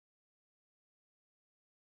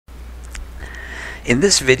In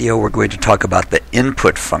this video, we're going to talk about the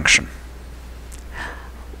input function.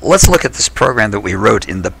 Let's look at this program that we wrote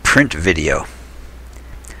in the print video.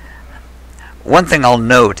 One thing I'll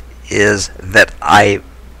note is that I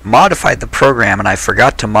modified the program and I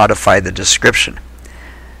forgot to modify the description.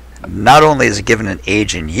 Not only is it given an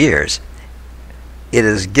age in years, it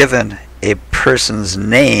is given a person's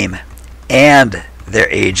name and their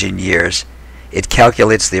age in years. It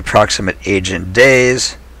calculates the approximate age in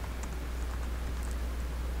days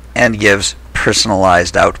and gives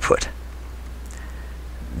personalized output.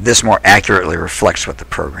 This more accurately reflects what the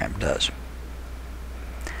program does.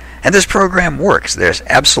 And this program works. There's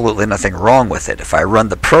absolutely nothing wrong with it. If I run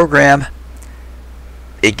the program,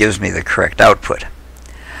 it gives me the correct output.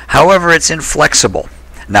 However, it's inflexible.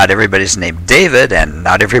 Not everybody's named David, and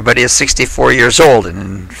not everybody is 64 years old, and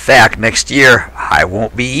in fact, next year, I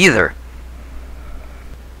won't be either.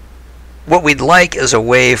 What we'd like is a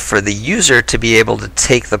way for the user to be able to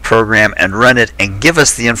take the program and run it and give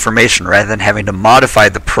us the information rather than having to modify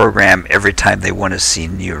the program every time they want to see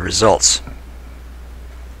new results.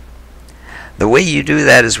 The way you do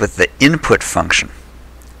that is with the input function.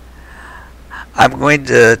 I'm going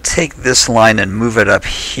to take this line and move it up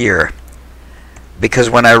here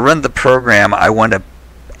because when I run the program, I want to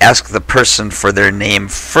ask the person for their name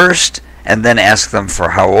first and then ask them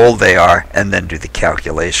for how old they are and then do the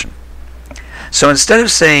calculation. So instead of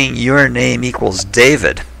saying your name equals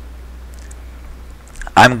David,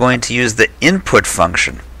 I'm going to use the input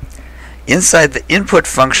function. Inside the input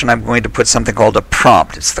function, I'm going to put something called a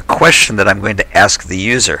prompt. It's the question that I'm going to ask the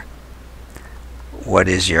user. What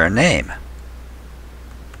is your name?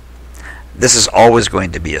 This is always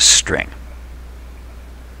going to be a string.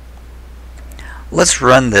 Let's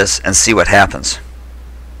run this and see what happens.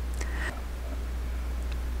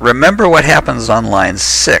 Remember what happens on line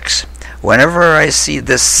 6. Whenever I see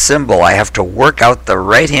this symbol, I have to work out the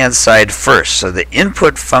right-hand side first. So the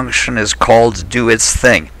input function is called do its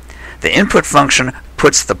thing. The input function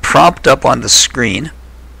puts the prompt up on the screen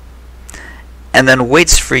and then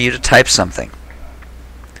waits for you to type something.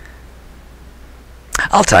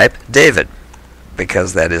 I'll type David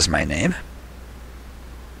because that is my name.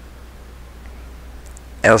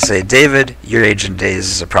 I'll say, David, your age in days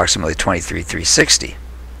is approximately 23,360.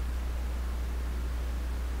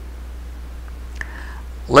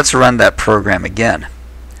 Let's run that program again.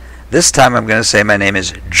 This time I'm going to say my name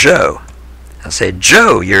is Joe. I'll say,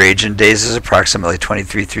 Joe, your age in days is approximately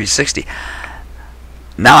 23,360.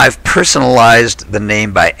 Now I've personalized the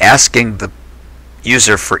name by asking the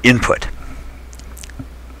user for input.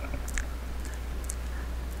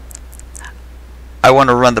 I want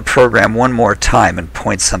to run the program one more time and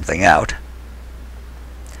point something out.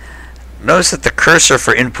 Notice that the cursor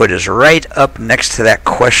for input is right up next to that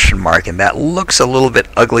question mark, and that looks a little bit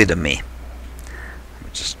ugly to me.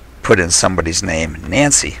 Just put in somebody's name,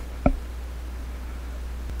 Nancy.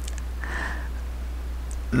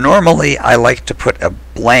 Normally, I like to put a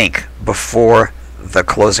blank before the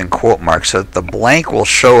closing quote mark so that the blank will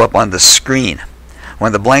show up on the screen.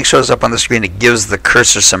 When the blank shows up on the screen, it gives the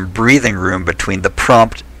cursor some breathing room between the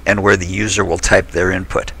prompt and where the user will type their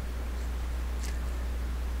input.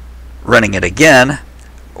 Running it again,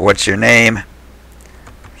 what's your name?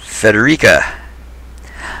 Federica.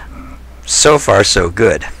 So far, so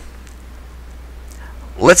good.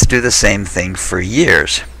 Let's do the same thing for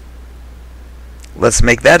years. Let's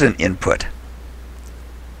make that an input.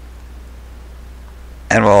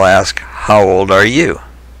 And we'll ask, how old are you?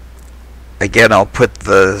 Again, I'll put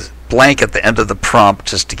the blank at the end of the prompt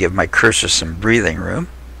just to give my cursor some breathing room.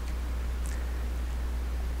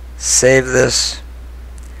 Save this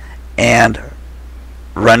and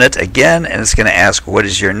run it again, and it's going to ask, what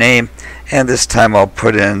is your name? And this time I'll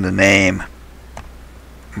put in the name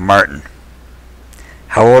Martin.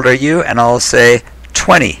 How old are you? And I'll say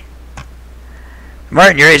 20.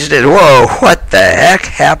 Martin, your age is... Whoa, what the heck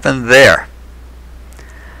happened there?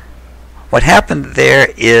 What happened there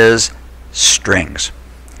is strings.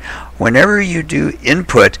 Whenever you do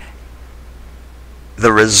input,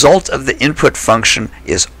 the result of the input function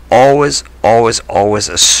is always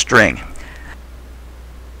a string.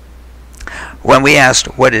 When we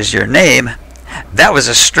asked, what is your name? That was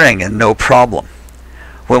a string and no problem.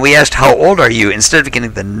 When we asked, how old are you? Instead of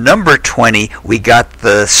getting the number 20, we got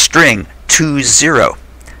the string 20.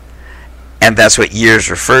 And that's what years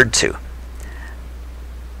referred to.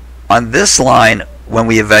 On this line, when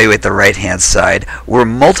we evaluate the right-hand side, we're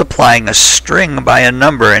multiplying a string by a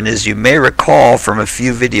number, and as you may recall from a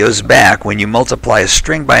few videos back, when you multiply a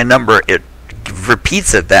string by a number, it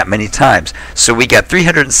repeats it that many times. So we got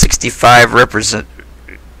 365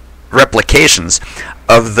 replications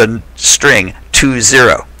of the string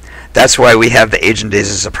 20. That's why we have the age and days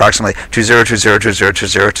is approximately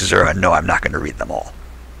 202020202020, and no, I'm not going to read them all.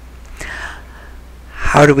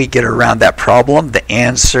 How do we get around that problem? The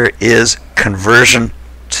answer is conversion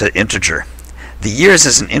to integer. The years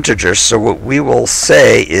is an integer, so what we will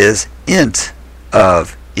say is int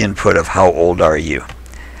of input of how old are you.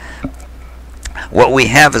 What we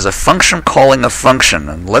have is a function calling a function,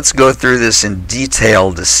 and let's go through this in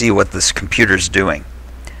detail to see what this computer's doing.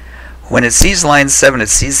 When it sees line 7, it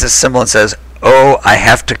sees this symbol and says, oh, I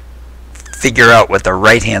have to figure out what the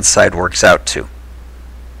right-hand side works out to.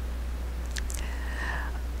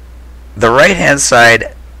 The right-hand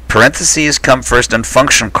side, parentheses come first and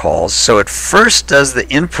function calls, so it first does the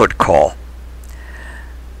input call.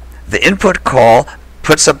 The input call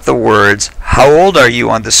puts up the words, how old are you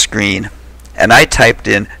on the screen, and I typed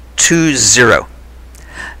in 20.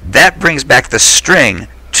 That brings back the string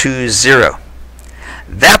 20.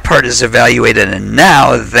 That part is evaluated, and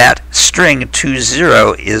now that string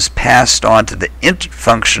 20 is passed on to the int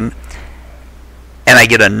function, and I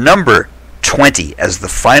get a number 20 as the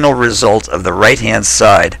final result of the right-hand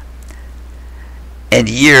side, and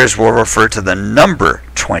years will refer to the number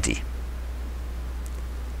 20.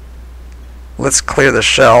 Let's clear the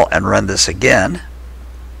shell and run this again.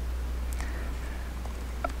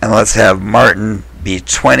 And let's have Martin be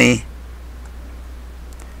 20.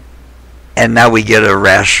 And now we get a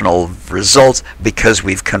rational result because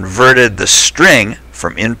we've converted the string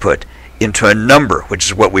from input into a number, which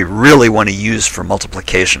is what we really want to use for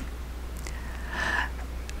multiplication.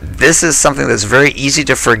 This is something that's very easy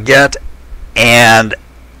to forget, and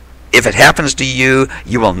if it happens to you,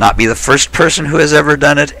 you will not be the first person who has ever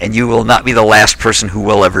done it, and you will not be the last person who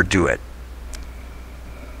will ever do it.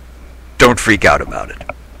 Don't freak out about it.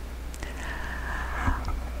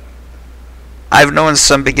 I've known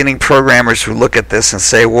some beginning programmers who look at this and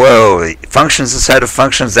say, whoa, functions inside of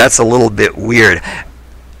functions, that's a little bit weird.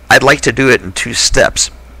 I'd like to do it in 2 steps.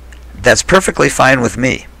 That's perfectly fine with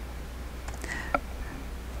me.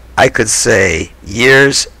 I could say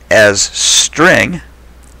years as string.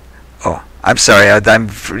 Oh, I'm sorry, I'm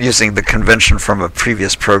using the convention from a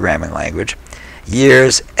previous programming language.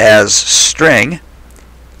 Years as string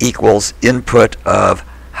equals input of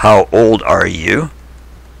how old are you.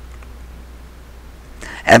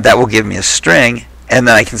 And that will give me a string, and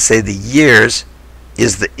then I can say the years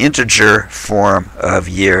is the integer form of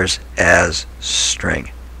years as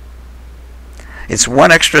string. It's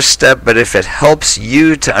one extra step, but if it helps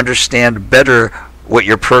you to understand better what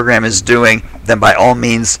your program is doing, then by all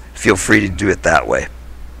means feel free to do it that way.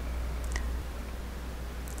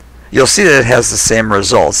 You'll see that it has the same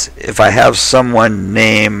results. If I have someone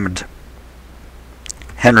named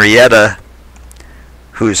Henrietta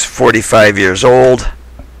who's 45 years old,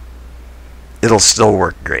 it'll still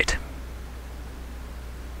work great.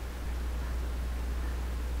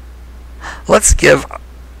 Let's give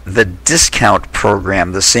the discount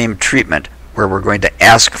program the same treatment, where we're going to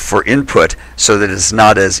ask for input so that it's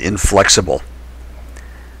not as inflexible.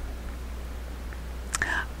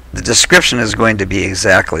 The description is going to be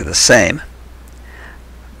exactly the same,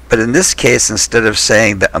 but in this case, instead of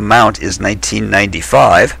saying the amount is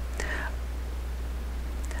 $19.95,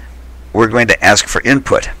 we're going to ask for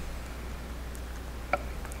input.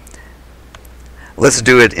 Let's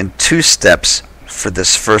do it in 2 steps for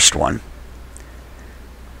this first one.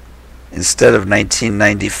 Instead of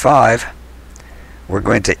 $19.95, we're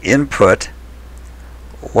going to input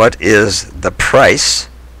what is the price.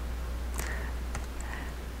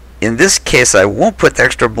 In this case, I won't put the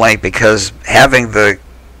extra blank because having the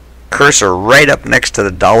cursor right up next to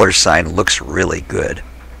the dollar sign looks really good.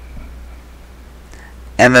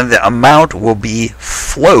 And then the amount will be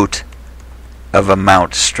float of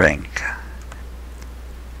amount string.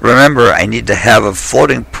 Remember, I need to have a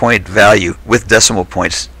floating point value with decimal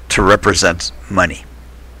points to represent money.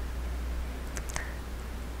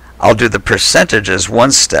 I'll do the percentage as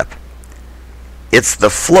one step. It's the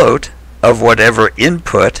float of whatever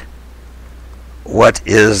input, what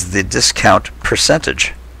is the discount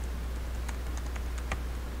percentage.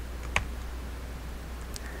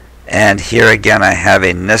 And here again I have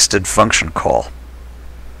a nested function call.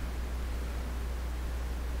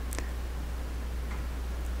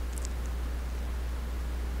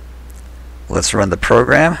 Let's run the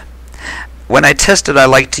program. When I test it, I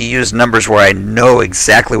like to use numbers where I know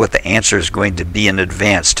exactly what the answer is going to be in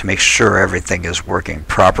advance to make sure everything is working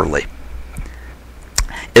properly.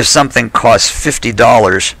 If something costs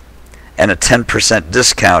 $50 and a 10%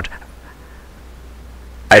 discount,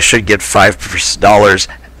 I should get $5.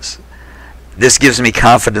 This gives me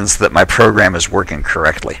confidence that my program is working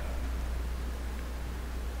correctly.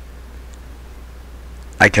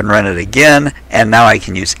 I can run it again, and now I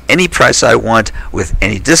can use any price I want with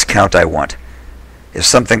any discount I want. If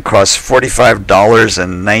something costs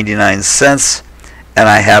 $45.99 and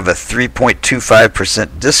I have a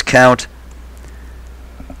 3.25% discount,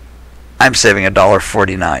 I'm saving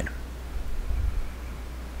 $1.49.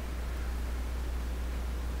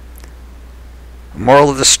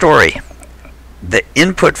 Moral of the story: the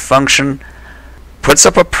input function puts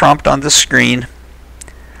up a prompt on the screen,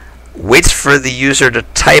 waits for the user to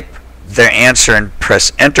type their answer and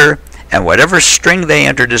press enter, and whatever string they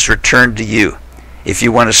entered is returned to you. If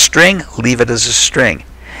you want a string, leave it as a string.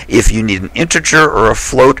 If you need an integer or a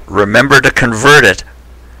float, remember to convert it.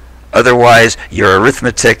 Otherwise, your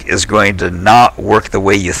arithmetic is going to not work the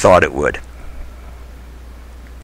way you thought it would.